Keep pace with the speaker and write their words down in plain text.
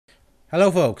Hello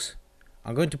folks,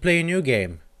 I'm going to play a new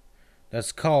game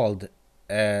that's called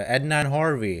Edna and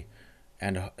Harvey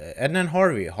Edna and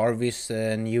Harvey, Harvey's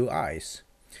New Eyes.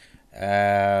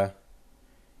 It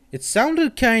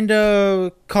sounded kind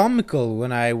of comical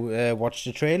when I watched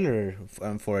the trailer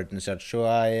for it and such, so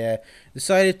I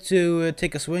decided to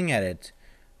take a swing at it.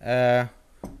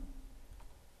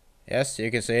 Yes,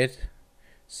 you can see it.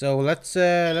 So let's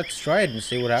try it and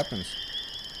see what happens.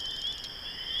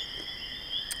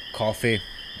 Coffee,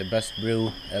 the best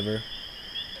brew ever.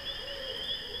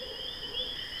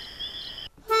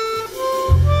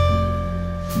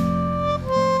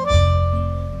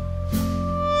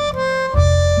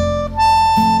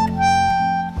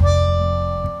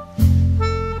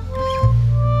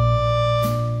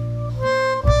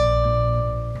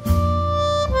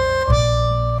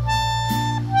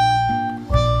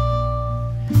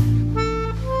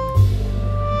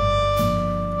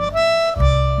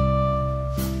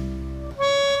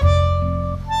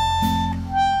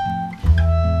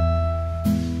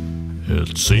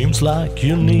 It seems like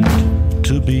you need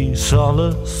to be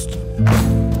solaced,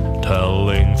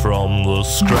 telling from the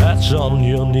scratch on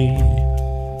your knee.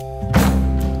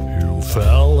 You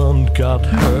fell and got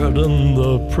hurt in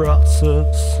the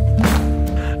process,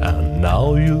 and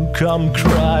now you come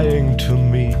crying to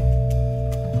me.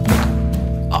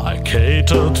 I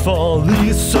catered for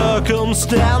these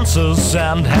circumstances,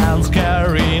 and hands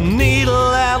carry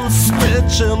needle and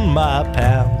stitch in my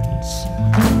pants.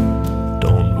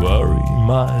 Don't worry,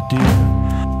 my dear,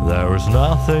 there is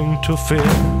nothing to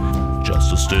fear.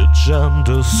 Just a stitch and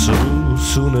a sew,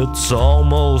 soon it's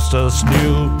almost as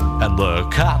new, and the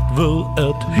cut will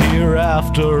adhere.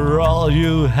 After all,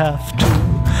 you have to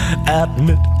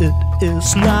admit it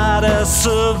is not as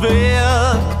severe.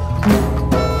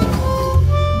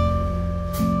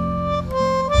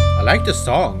 I like the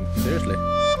song, seriously.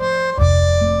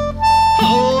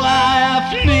 Oh, I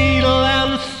have needle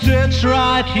and stitch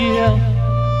right here.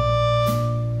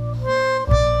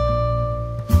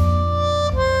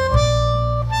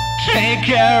 Take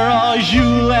care or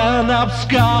you'll end up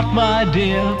scarred, my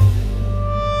dear.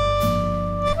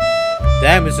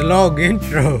 Damn, it's a long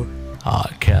intro. I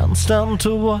can't stand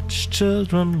to watch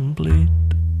children bleed.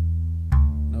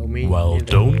 No, me Well, neither.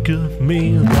 don't give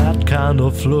me that kind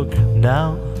of look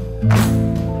now.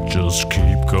 Just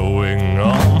keep going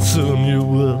on, soon you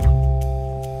will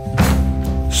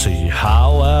see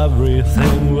how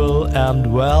everything will end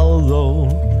well, though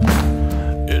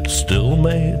it still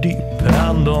may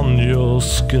depend on your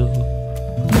skill.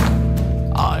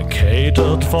 I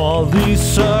catered for these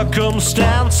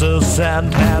circumstances,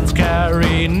 and hands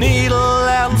carry needle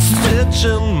and stitch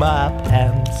in my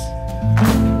pants.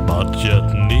 But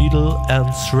yet needle and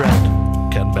thread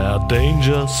can bear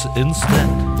dangers instead.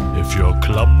 If you're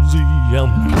clumsy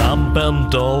and plump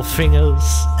and all fingers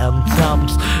and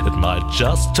thumbs, it might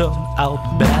just turn out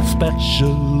bad,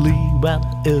 especially when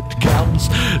it comes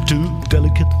to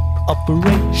delicate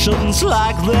operations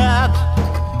like that.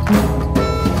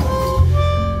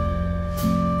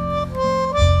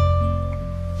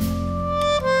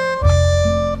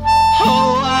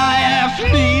 Oh, I have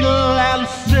needle and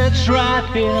stitch right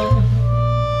here.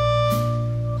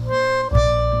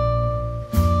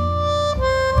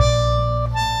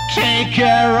 Take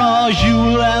care or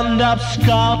you'll end up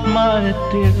scarred, my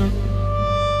dear.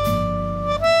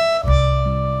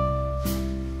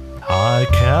 I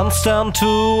can't stand to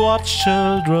watch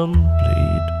children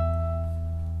bleed.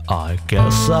 I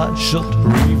guess I should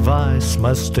revise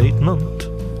my statement.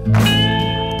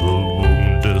 The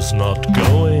wound is not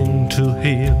going to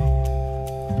heal.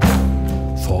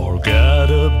 Forget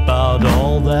about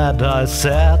all that I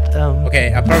said and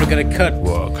Okay, I'm probably gonna cut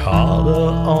work harder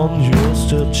on your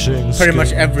stitching pretty much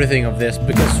skill. everything of this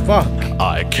because fuck.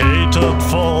 I catered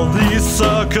for these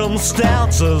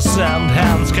circumstances, and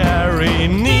hands carry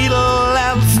needle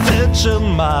and stitch in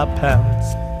my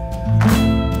pants.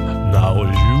 Now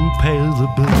you pay the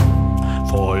bill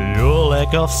for your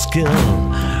lack of skill,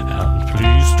 and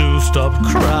please do stop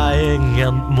crying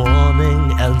and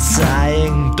mourning and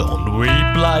sighing. Don't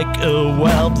weep like a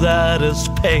whelp that is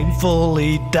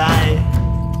painfully dying.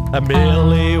 I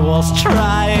merely was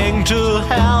trying to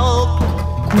help.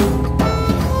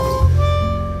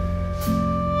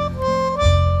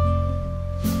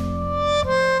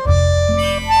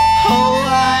 Oh,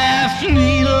 I have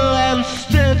needle and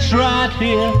stitch right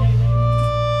here.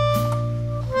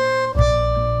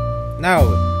 Now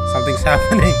something's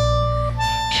happening.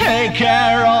 Take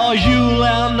care or you'll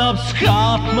end up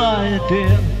scarred, my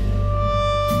dear.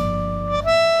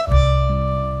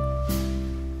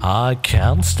 I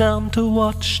can't stand to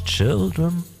watch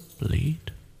children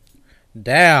bleed.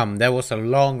 Damn, that was a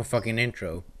long fucking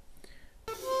intro.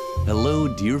 Hello,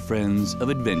 dear friends of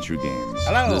adventure games.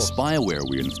 Hello. The spyware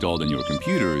we installed on your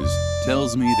computers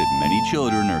tells me that many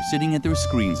children are sitting at their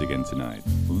screens again tonight.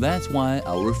 That's why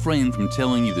I'll refrain from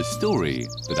telling you the story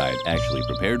that I had actually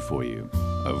prepared for you.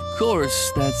 Of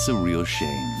course, that's a real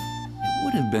shame. It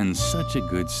would have been such a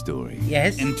good story.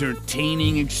 Yes.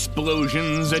 Entertaining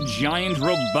explosions, a giant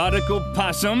robotic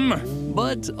opossum,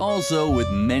 but also with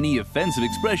many offensive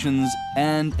expressions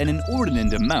and an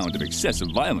inordinate amount of excessive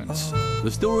violence.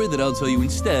 The story that I'll tell you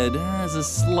instead has a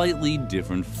slightly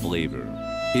different flavor.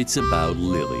 It's about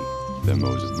Lily, the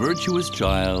most virtuous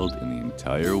child in the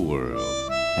entire world.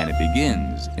 And it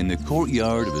begins in the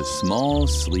courtyard of a small,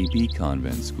 sleepy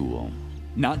convent school.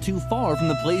 Not too far from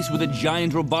the place where the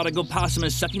giant robotic opossum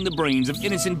is sucking the brains of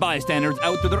innocent bystanders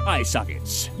out through their eye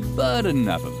sockets. But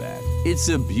enough of that. It's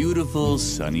a beautiful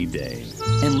sunny day,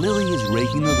 and Lily is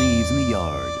raking the leaves in the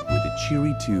yard with a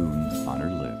cheery tune on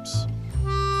her lips.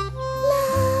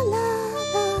 La la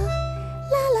la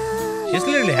la la. She's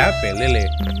literally happy, Lily.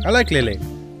 I like Lily.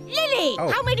 Lily, Oh.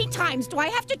 how many times do I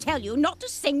have to tell you not to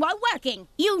sing while working?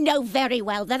 You know very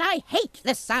well that I hate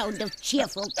the sound of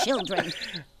cheerful children.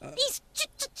 These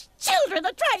children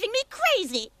are driving me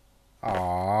crazy.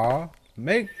 Aww.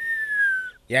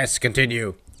 Yes,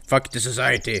 continue. Fuck the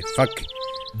society.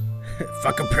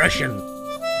 Fuck oppression.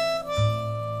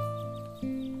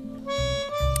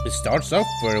 It starts off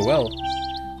very well,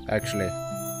 actually.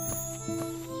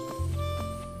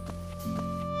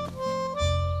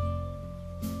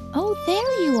 Oh,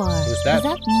 there you are. Who's that? Is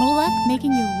that Moloch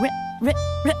making you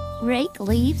rake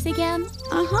leaves again?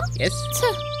 Uh-huh. Yes.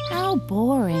 How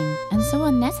boring. And so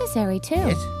unnecessary, too.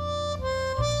 Yes.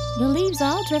 The leaves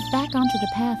all drift back onto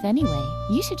the path anyway.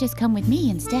 You should just come with me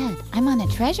instead. I'm on a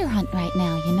treasure hunt right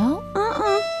now, you know?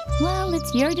 Well,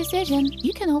 it's your decision.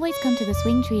 You can always come to the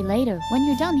swing tree later, when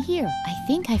you're done here. I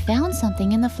think I found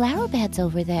something in the flower beds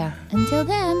over there. Until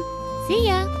then, see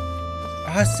ya.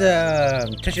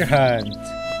 Awesome. Treasure hunt.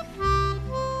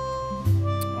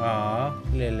 Aw,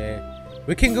 Lily.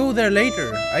 We can go there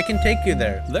later. I can take you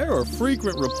there. There are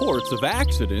frequent reports of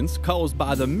accidents caused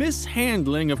by the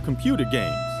mishandling of computer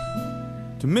games.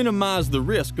 To minimize the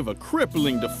risk of a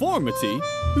crippling deformity,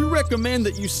 we recommend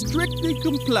that you strictly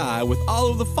comply with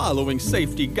all of the following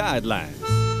safety guidelines.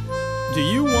 Do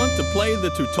you want to play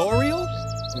the tutorial?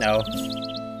 No.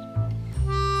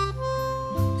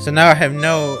 So now I have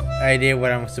no idea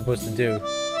what I'm supposed to do.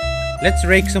 Let's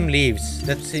rake some leaves.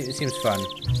 That seems fun.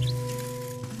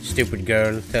 Stupid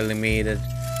girl telling me that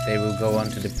they will go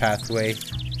onto the pathway.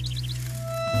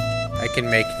 I can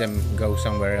make them go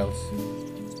somewhere else.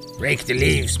 Rake the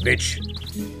leaves, bitch.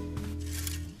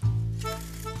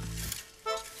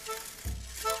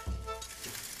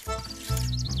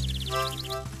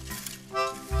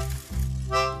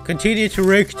 Continue to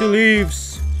rake the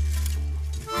leaves.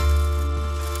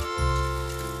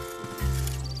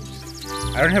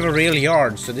 I don't have a real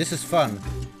yard, so this is fun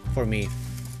for me.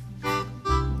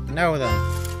 Now then.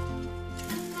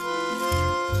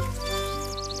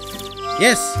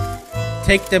 Yes!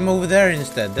 Take them over there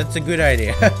instead. That's a good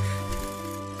idea.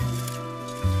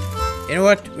 You know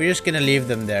what? We're just gonna leave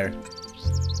them there.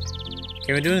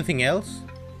 Can we do anything else?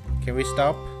 Can we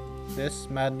stop this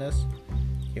madness?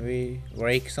 Can we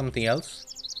rake something else?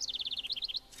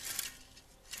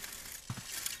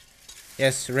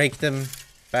 Yes, rake them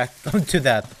back onto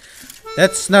that.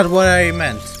 That's not what I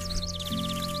meant.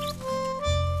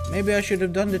 Maybe I should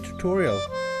have done the tutorial.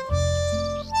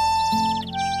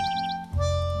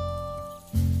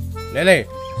 Lily,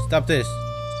 stop this.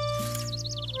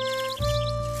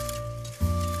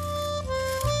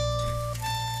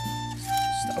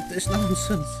 Stop this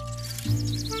nonsense.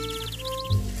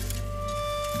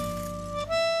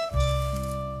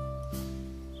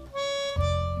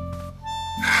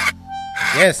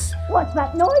 Yes. What's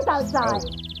that noise outside?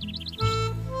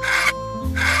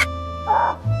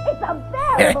 It's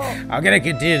unbearable. I'm gonna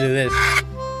continue to this.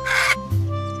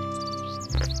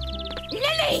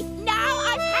 Lily, now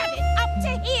I've had it up to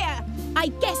here. I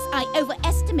guess I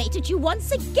overestimated you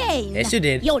once again. Yes, you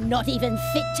did. You're not even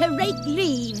fit to rake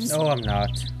leaves. No, I'm not.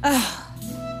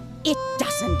 It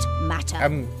doesn't matter.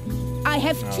 I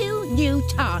have No. 2 new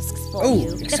tasks for Oh,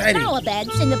 you. exciting. The flower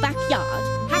beds in the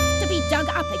backyard have to be dug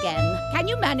up again. Can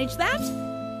you manage that?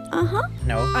 Uh-huh.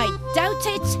 No. I doubt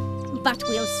it, but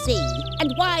we'll see.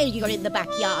 And while you're in the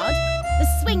backyard, the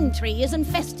swing tree is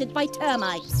infested by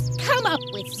termites. Come up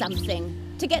with something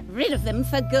to get rid of them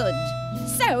for good.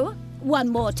 So, one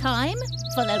more time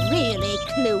for the really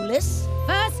clueless.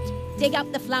 First, dig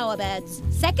up the flower beds.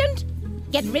 Second,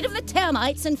 Get rid of the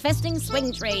termites infesting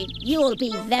Swing Tree. You'll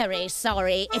be very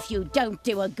sorry if you don't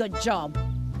do a good job.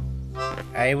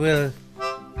 I will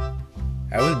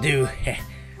do a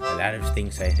lot of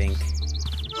things, I think.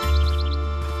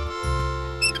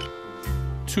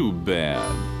 Too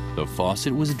bad. The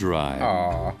faucet was dry.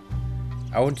 Aww.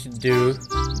 I want to do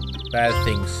bad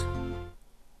things.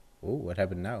 Oh, what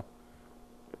happened now?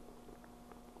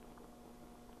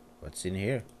 What's in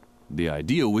here? The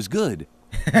idea was good,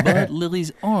 but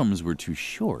Lily's arms were too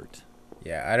short.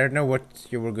 Yeah, I don't know what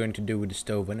you were going to do with the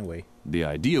stove anyway. The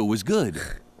idea was good,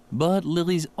 but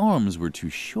Lily's arms were too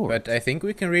short. But I think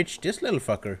we can reach this little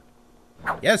fucker.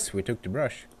 Yes, we took the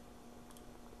brush.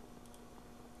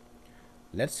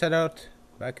 Let's head out,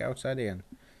 back outside again.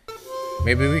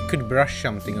 Maybe we could brush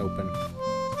something open.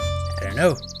 I don't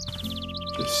know.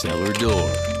 The cellar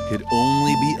door could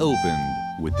only be opened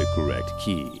with the correct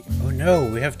key. Oh no,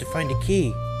 we have to find the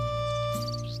key.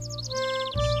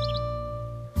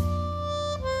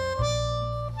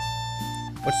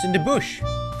 What's in the bush?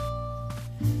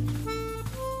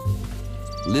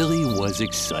 Lily was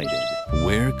excited.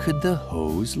 Where could the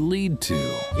hose lead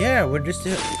to? Yeah, where does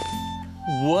the...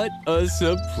 What a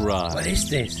surprise! What is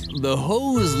this? The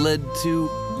hose led to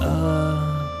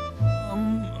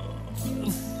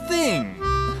thing.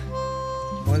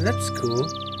 Well, that's cool.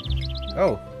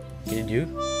 Oh, can you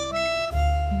do?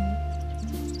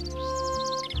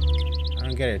 I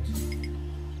don't get it.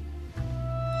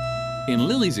 In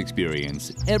Lily's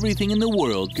experience, everything in the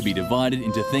world could be divided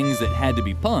into things that had to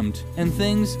be pumped and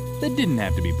things that didn't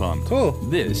have to be pumped. Cool.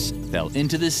 This fell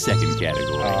into the second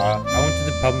category. I wanted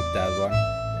to pump that one.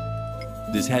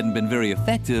 This hadn't been very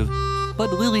effective,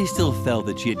 but Lily still felt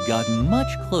that she had gotten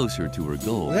much closer to her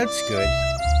goal. Well, that's good.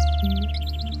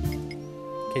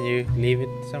 Can you leave it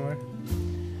somewhere?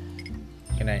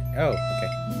 Can I? Oh, okay.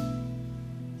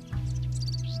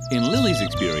 In Lily's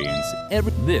experience,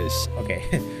 this... Okay,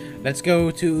 let's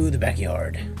go to the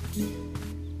backyard.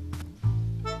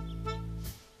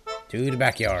 To the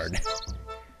backyard.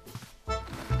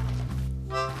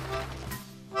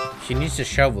 She needs a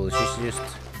shovel. She's just...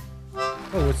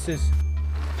 Oh, what's this?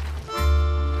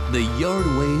 The yard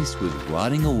waste was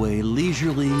rotting away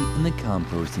leisurely in the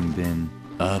composting bin.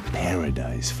 A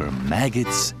paradise for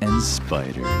maggots and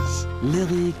spiders.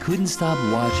 Lily couldn't stop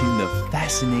watching the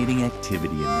fascinating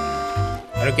activity in there.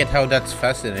 I don't get how that's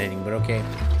fascinating, but okay.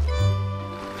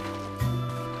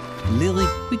 Lily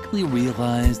quickly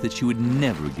realized that she would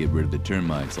never get rid of the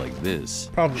termites like this.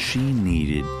 Probably. She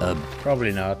needed a...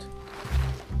 Probably not.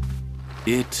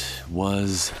 It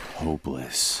was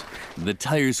hopeless. The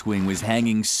tire swing was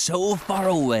hanging so far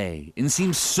away and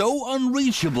seemed so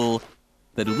unreachable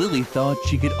that Lily thought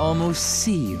she could almost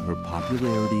see her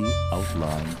popularity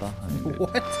outlined behind it.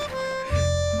 What?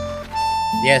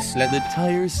 Yes, let... The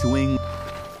tire swing...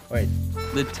 Wait.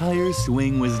 The tire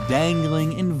swing was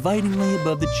dangling invitingly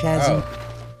above the chasm.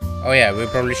 Oh yeah, we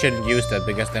probably shouldn't use that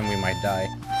because then we might die.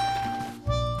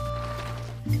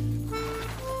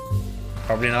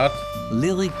 Probably not.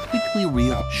 Lily quickly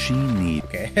realized she needed...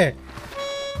 Okay.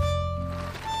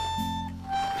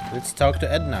 Let's talk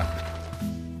to Edna.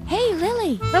 Hey,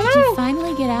 Lily. Did you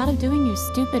finally get out of doing your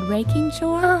stupid raking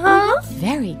chore? Uh-huh.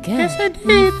 Very good. Yes, I did.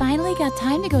 You finally got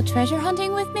time to go treasure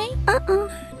hunting with me?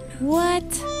 What?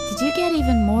 Did you get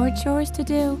even more chores to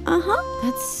do? Uh-huh.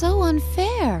 That's so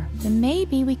unfair. Then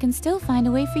maybe we can still find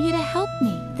a way for you to help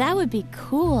me. That would be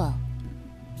cool.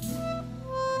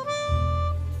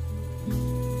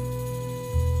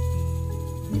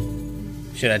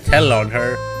 Should I tell on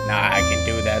her? Nah, I can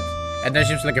do that. Edna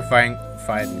seems like a fine,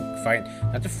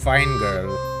 not a fine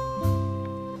girl.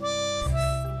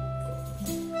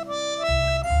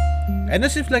 Edna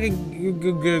seems like a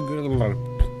good girl.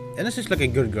 Edna seems like a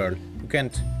good girl. You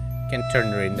can't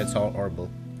turn her in. That's all horrible.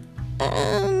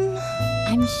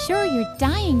 I'm sure you're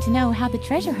dying to know how the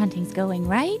treasure hunting's going,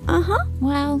 right? Uh-huh.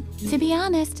 Well, to be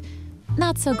honest,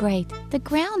 not so great. The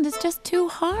ground is just too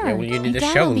hard. Yeah, well, you need a I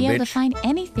doubt shovel, I'll be able to bitch. find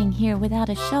anything here without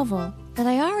a shovel. But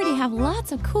I already have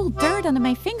lots of cool dirt under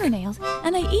my fingernails,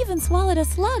 and I even swallowed a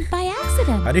slug by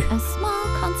accident. How do you- A small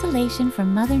consolation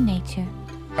from Mother Nature.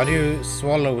 How do you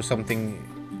swallow something?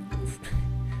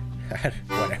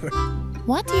 Whatever.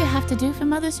 What do you have to do for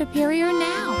Mother Superior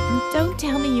now? And don't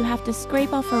tell me you have to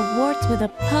scrape off her warts with a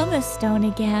pumice stone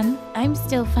again. I'm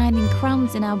still finding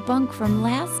crumbs in our bunk from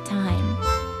last time.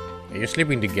 Are you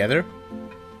sleeping together?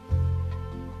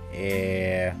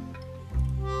 Yeah.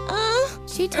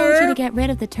 She told you to get rid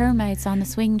of the termites on the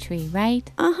swing tree, right?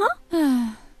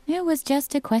 Uh-huh. It was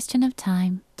just a question of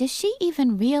time. Does she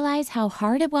even realize how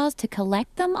hard it was to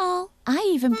collect them all? I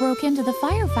even broke into the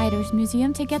firefighters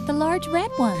museum to get the large red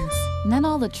ones. And then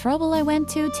all the trouble I went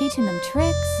to teaching them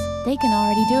tricks. They can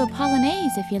already do a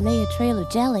polonaise if you lay a trail of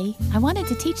jelly. I wanted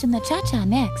to teach them the cha-cha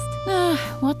next.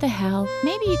 What the hell?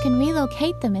 Maybe you can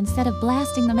relocate them instead of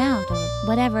blasting them out, or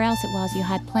whatever else it was you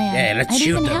had planned. Yeah, let's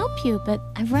shoot them. I'd even help you, but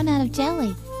I've run out of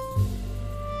jelly.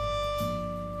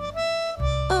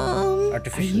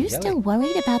 Are you still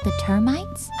worried about the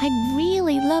termites? I'd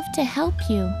really love to help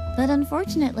you, but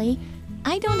unfortunately,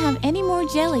 I don't have any more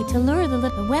jelly to lure the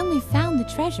little... When we found the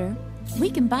treasure, we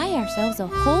can buy ourselves a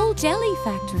whole jelly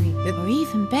factory. Or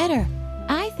even better,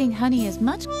 I think honey is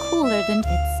much cooler than...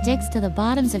 It sticks to the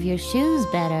bottoms of your shoes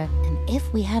better. And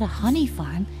if we had a honey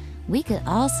farm, we could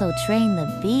also train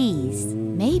the bees.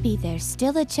 Maybe there's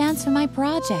still a chance for my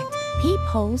project.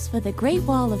 Peepholes for the Great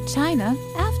Wall of China,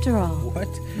 after all. What?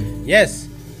 Yes,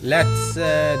 let's do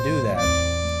that.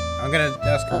 I'm gonna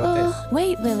ask about this.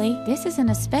 Wait, Lily. This is an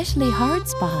especially hard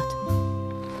spot.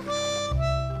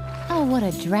 Oh, what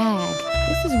a drag.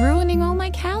 This is ruining all my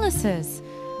calluses.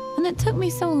 And it took me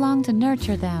so long to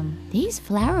nurture them. These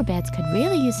flower beds could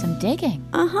really use some digging.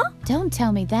 Don't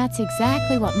tell me that's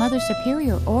exactly what Mother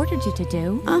Superior ordered you to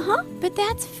do. But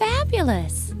that's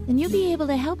fabulous. Then you'll be able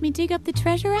to help me dig up the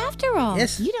treasure after all.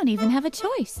 Yes. You don't even have a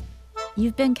choice.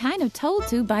 You've been kind of told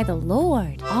to by the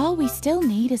Lord. All we still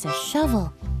need is a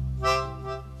shovel.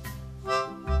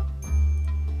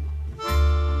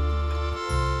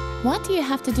 What do you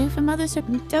have to do for Mother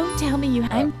Superior? Don't tell me you...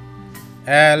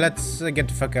 Let's get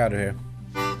the fuck out of here.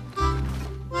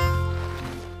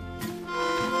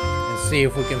 And see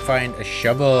if we can find a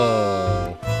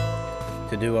shovel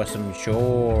to do us some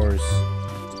chores.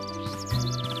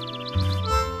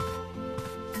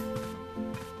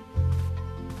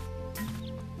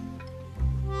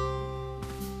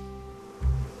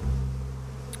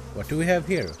 What do we have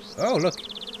here? Oh, look,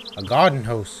 a garden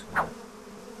hose.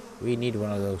 We need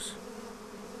one of those.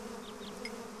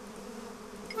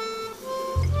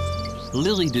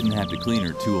 Lily didn't have to clean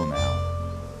her tool now.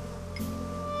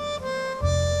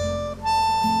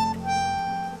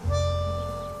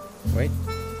 Wait.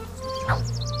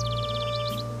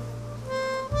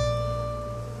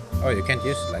 Oh, you can't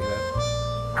use it like that.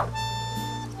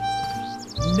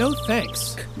 No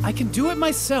thanks. I can do it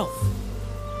myself.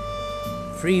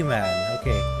 Free man,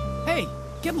 okay. Hey,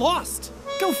 get lost.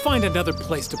 Go find another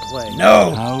place to play.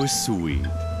 No! How sweet.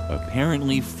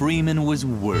 Apparently, Freeman was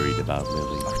worried about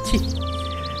Lily.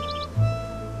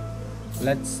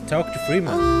 Let's talk to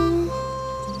Freeman.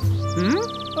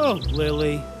 Oh,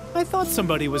 Lily. I thought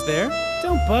somebody was there.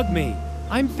 Don't bug me.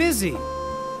 I'm busy.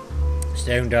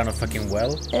 Staring down a fucking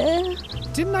well.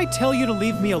 Didn't I tell you to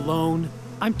leave me alone?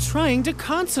 I'm trying to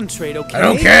concentrate, okay? I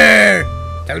don't care!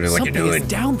 Tell me what Something you're doing. is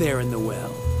down there in the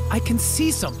well. I can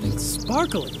see something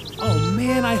sparkling. Oh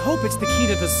man, I hope it's the key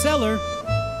to the cellar.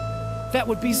 That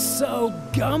would be so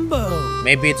gumbo.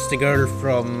 Maybe it's the girl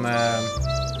from...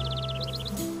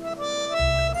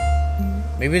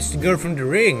 Maybe it's the girl from The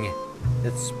Ring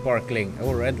that's sparkling.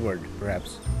 Or Edward,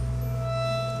 perhaps.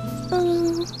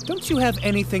 Don't you have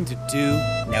anything to do?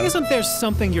 No. Isn't there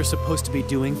something you're supposed to be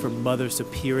doing for Mother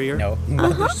Superior? No.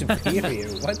 Mother Superior,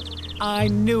 what? I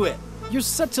knew it. You're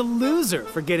such a loser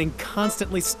for getting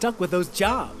constantly stuck with those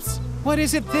jobs. What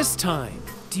is it this time?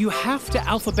 Do you have to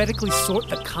alphabetically sort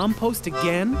the compost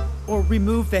again? Or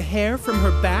remove the hair from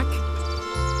her back?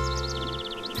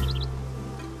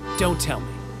 Don't tell me.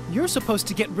 You're supposed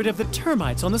to get rid of the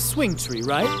termites on the swing tree,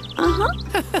 right?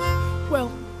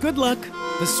 Well, good luck.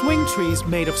 The swing tree's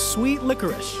made of sweet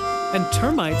licorice, and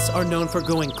termites are known for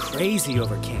going crazy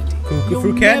over candy. Cuckoo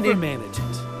You'll candy? never manage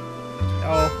it.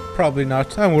 Oh, probably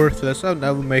not. I'm worthless. I'll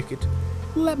never make it.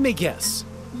 Let me guess.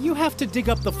 You have to dig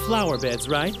up the flower beds,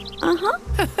 right?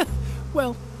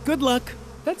 Well, good luck.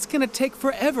 That's gonna take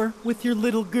forever with your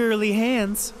little girly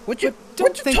hands. What you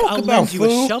Don't think talk I'll about, lend you a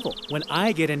fool? shovel when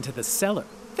I get into the cellar.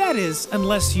 That is,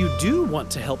 unless you do want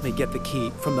to help me get the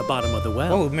key from the bottom of the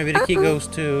well. Oh, maybe the key goes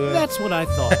to... That's what I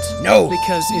thought. No!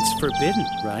 Because it's forbidden,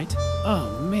 right?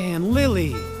 Oh man,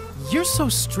 Lily. You're so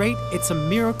straight, it's a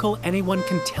miracle anyone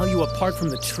can tell you apart from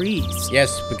the trees.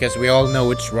 Yes, because we all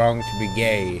know it's wrong to be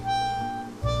gay.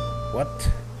 What?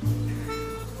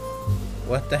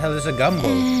 What the hell is a gumbo?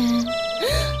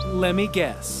 Let me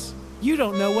guess. You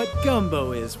don't know what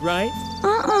gumbo is, right?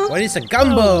 What is a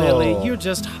gumbo? Oh, Lily, you're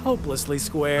just hopelessly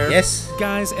square. Yes.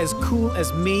 Guys as cool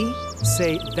as me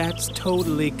say that's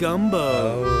totally gumbo.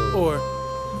 Oh.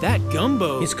 Or that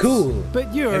gumbo. He's cool.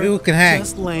 But you're Maybe we can hang.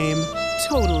 just lame.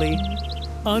 Totally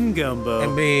ungumbo.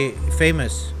 And be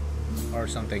famous or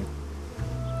something.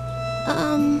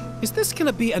 Is this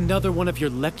gonna be another one of your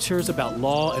lectures about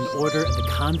law and order at the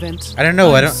convent? I don't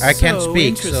know. I'm I can't so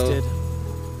speak, interested.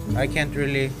 so I can't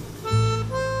really.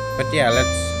 But yeah,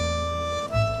 let's...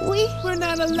 We're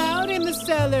not allowed in the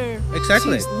cellar.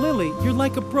 Exactly. Jeez, Lily, you're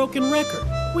like a broken record.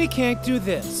 We can't do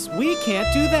this. We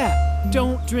can't do that.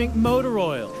 Don't drink motor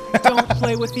oil. Don't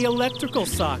play with the electrical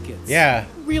sockets. Yeah,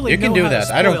 Really you can know do how to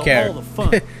that. I don't spoil care. all the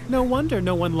fun. No wonder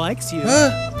no one likes you.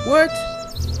 What?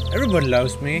 Everybody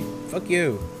loves me. Fuck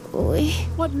you.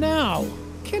 What now?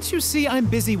 Can't you see I'm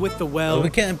busy with the well? Well, we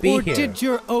can't be or here. did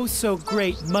your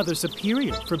oh-so-great Mother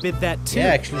Superior forbid that too? Yeah,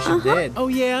 actually she did. Oh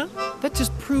yeah? That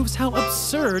just proves how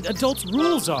absurd adults'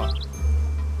 rules are.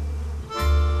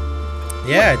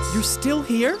 Yeah, You're still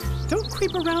here? Don't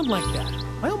creep around like that.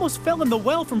 I almost fell in the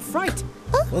well from fright.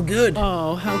 well, good.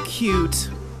 Oh, how cute.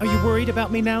 Are you worried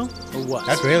about me now? Or what?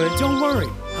 Not really. Don't worry.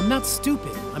 I'm not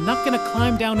stupid. I'm not gonna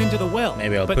climb down into the well.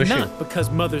 Maybe I'll but push not you. because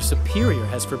Mother Superior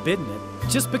has forbidden it.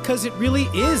 Just because it really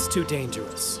is too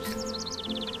dangerous.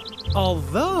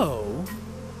 Although...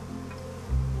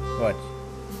 What?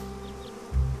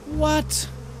 What?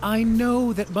 I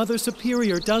know that Mother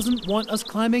Superior doesn't want us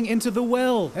climbing into the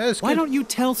well. Yeah, that's Why good. don't you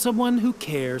tell someone who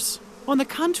cares? On the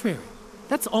contrary,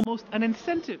 that's almost an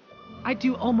incentive. I'd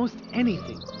do almost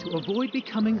anything to avoid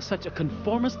becoming such a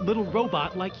conformist little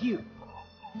robot like you.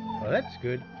 Well, that's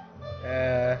good.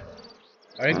 Are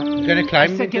you gonna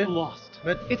climb I said into... get lost.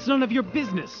 But- it's none of your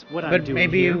business what I'm But doing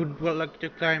maybe here. you would like to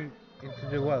climb into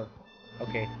the well.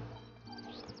 Okay.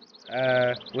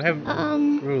 We have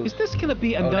rules. Is this gonna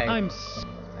be enough? hey.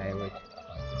 Hey, wait.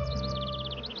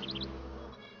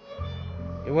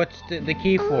 What's the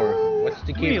key for? What's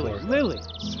the key Really, for? Lily,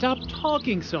 stop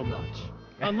talking so much.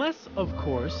 Unless, of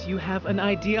course, you have an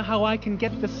idea how I can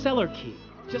get the cellar key.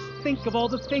 Just think of all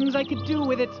the things I could do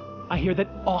with it. I hear that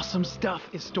awesome stuff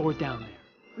is stored down there.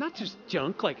 Not just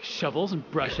junk like shovels and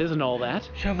brushes and all that.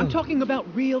 Shovel. I'm talking about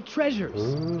real treasures.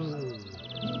 Ooh.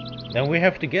 Then we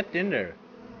have to get in there.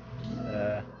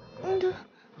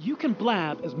 You can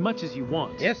blab as much as you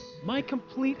want. Yes. My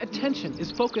complete attention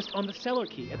is focused on the cellar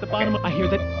key at the bottom. I hear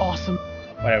that awesome...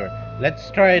 Whatever. Let's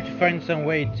try to find some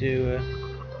way to...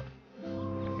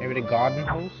 maybe the garden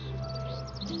hose?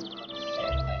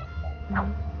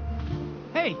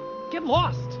 Hey, get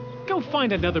lost. Go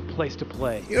find another place to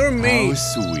play. You're me! How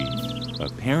sweet.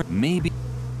 Apparently, maybe.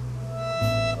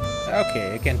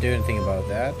 Okay, I can't do anything about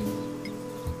that.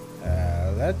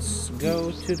 Let's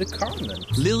go to the convent.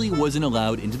 Lily wasn't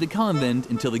allowed into the convent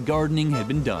until the gardening had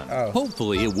been done. Oh.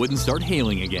 Hopefully, it wouldn't start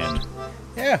hailing again.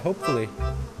 Yeah, hopefully.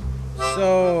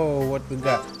 So, what we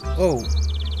got? Oh,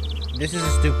 this is a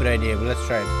stupid idea, but let's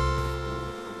try it.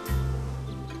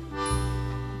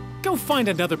 Go find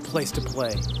another place to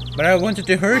play. But I wanted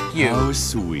to hurt you. How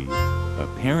sweet.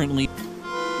 Apparently,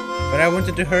 But I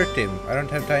wanted to hurt him. I don't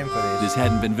have time for this. this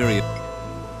hadn't been very...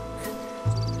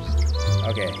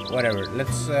 Okay, whatever.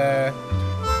 Let's,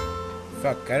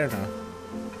 fuck, I don't know.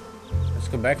 Let's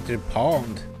go back to the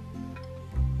pond.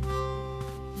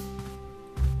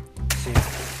 See.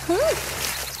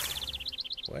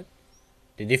 What?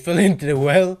 Did he fall into the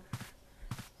well?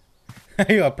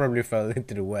 You probably fell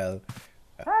into the well.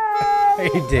 He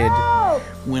did.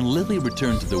 When Lily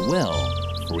returned to the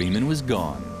well, Freeman was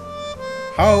gone.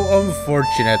 How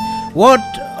unfortunate. What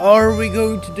are we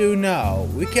going to do now?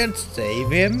 We can't save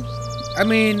him. I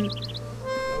mean,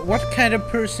 what kind of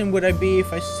person would I be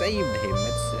if I saved him?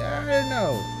 It's, I don't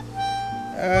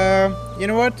know. You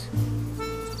know what?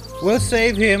 We'll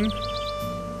save him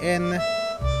in...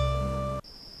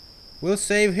 We'll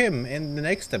save him in the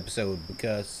next episode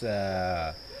because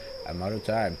I'm out of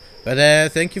time.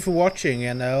 But thank you for watching,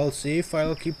 and I'll see if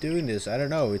I'll keep doing this. I don't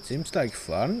know. It seems like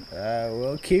fun.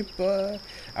 We'll keep...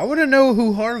 I want to know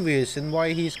who Harvey is and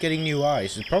why he's getting new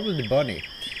eyes. It's probably the bunny.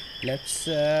 Let's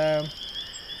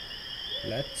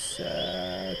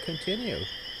continue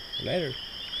later.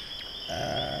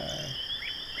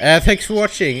 Thanks for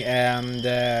watching, and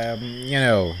you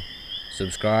know,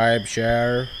 subscribe,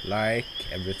 share, like,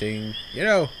 everything, you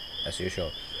know, as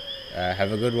usual.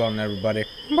 Have a good one, everybody.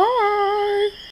 Bye.